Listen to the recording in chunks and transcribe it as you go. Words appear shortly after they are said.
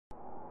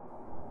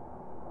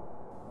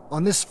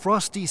On this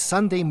frosty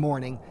Sunday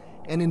morning,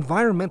 an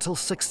environmental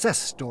success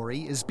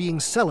story is being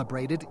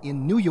celebrated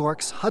in New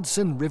York's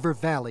Hudson River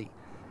Valley.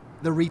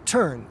 The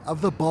return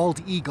of the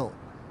bald eagle,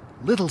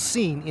 little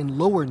seen in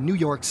lower New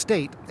York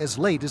State as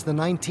late as the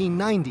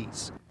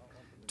 1990s.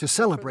 To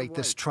celebrate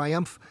this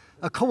triumph,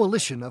 a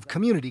coalition of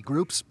community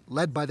groups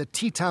led by the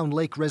Teatown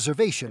Lake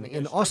Reservation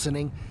in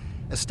Ossining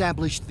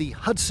established the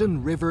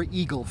Hudson River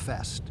Eagle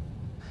Fest.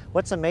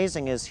 What's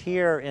amazing is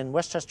here in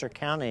Westchester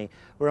County,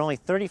 we're only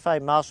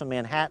 35 miles from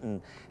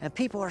Manhattan, and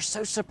people are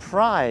so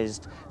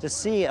surprised to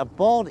see a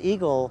bald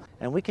eagle,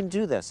 and we can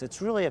do this.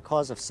 It's really a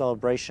cause of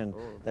celebration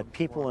that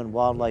people and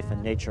wildlife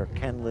and nature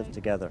can live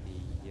together.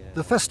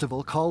 The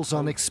festival calls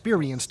on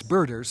experienced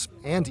birders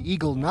and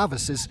eagle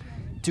novices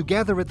to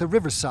gather at the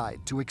riverside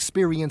to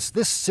experience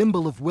this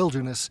symbol of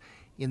wilderness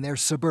in their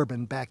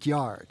suburban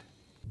backyard.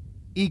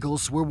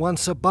 Eagles were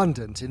once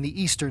abundant in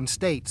the eastern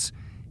states,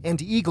 and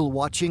eagle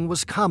watching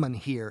was common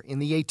here in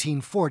the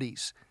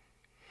 1840s.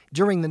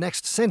 During the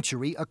next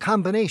century, a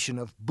combination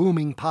of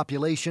booming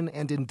population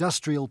and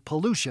industrial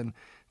pollution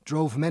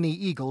drove many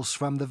eagles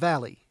from the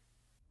valley.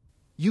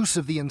 Use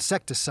of the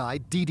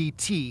insecticide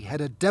DDT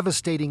had a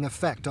devastating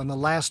effect on the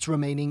last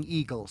remaining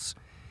eagles.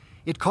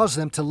 It caused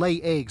them to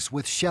lay eggs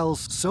with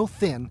shells so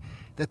thin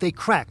that they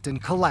cracked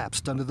and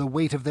collapsed under the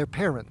weight of their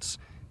parents,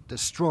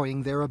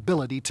 destroying their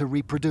ability to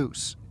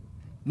reproduce.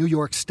 New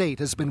York State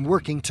has been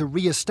working to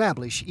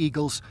reestablish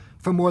eagles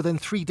for more than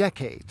 3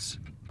 decades.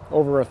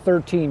 Over a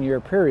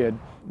 13-year period,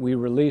 we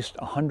released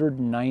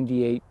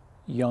 198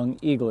 young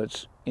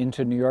eaglets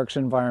into New York's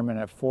environment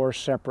at 4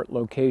 separate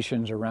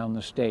locations around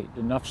the state.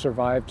 Enough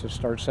survived to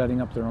start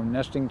setting up their own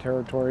nesting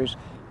territories.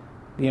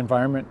 The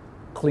environment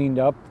cleaned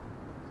up.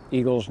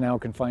 Eagles now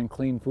can find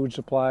clean food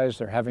supplies.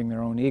 They're having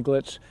their own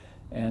eaglets,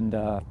 and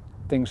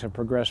things have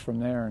progressed from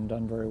there and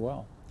done very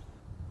well.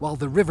 While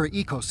the river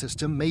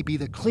ecosystem may be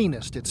the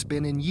cleanest it's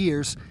been in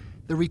years,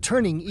 the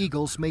returning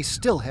eagles may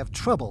still have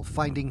trouble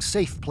finding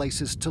safe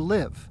places to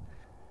live.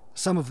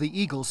 Some of the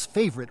eagles'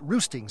 favorite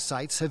roosting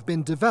sites have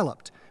been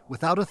developed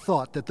without a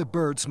thought that the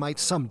birds might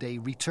someday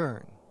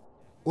return.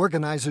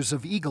 Organizers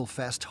of Eagle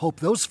Fest hope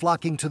those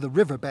flocking to the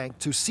riverbank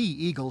to see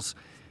eagles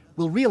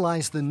will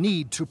realize the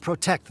need to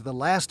protect the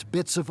last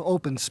bits of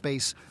open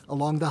space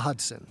along the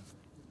Hudson.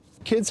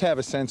 Kids have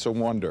a sense of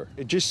wonder.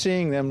 Just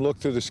seeing them look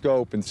through the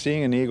scope and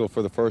seeing an eagle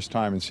for the first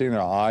time and seeing their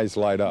eyes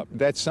light up,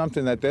 that's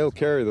something that they'll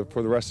carry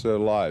for the rest of their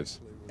lives.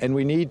 And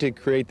we need to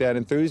create that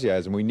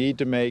enthusiasm. We need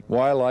to make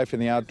wildlife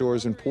and the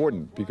outdoors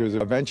important, because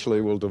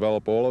eventually we'll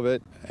develop all of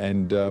it,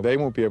 and they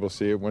won't be able to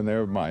see it when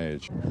they're my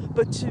age.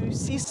 But to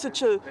see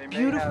such a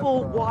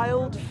beautiful,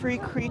 wild, free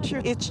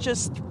creature, it's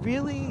just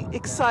really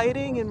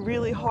exciting and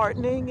really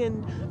heartening,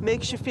 and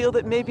makes you feel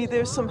that maybe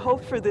there's some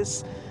hope for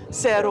this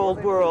sad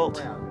old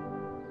world.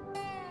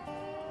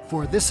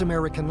 For This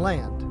American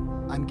Land,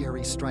 I'm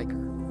Gary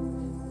Stryker.